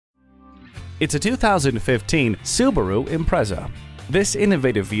It's a 2015 Subaru Impreza. This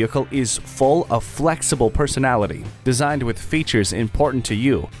innovative vehicle is full of flexible personality. Designed with features important to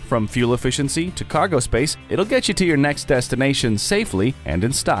you, from fuel efficiency to cargo space, it'll get you to your next destination safely and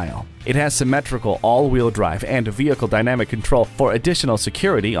in style. It has symmetrical all-wheel drive and vehicle dynamic control for additional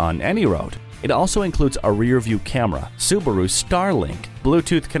security on any road. It also includes a rear-view camera, Subaru Starlink,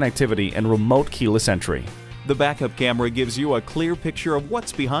 Bluetooth connectivity, and remote keyless entry. The backup camera gives you a clear picture of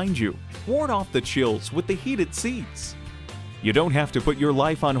what's behind you. Ward off the chills with the heated seats. You don't have to put your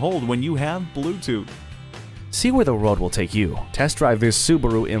life on hold when you have Bluetooth. See where the road will take you. Test drive this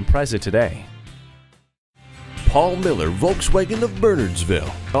Subaru Impreza today. Paul Miller Volkswagen of Bernardsville.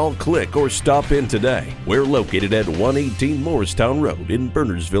 Call, click, or stop in today. We're located at 118 Morristown Road in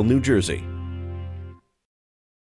Bernardsville, New Jersey.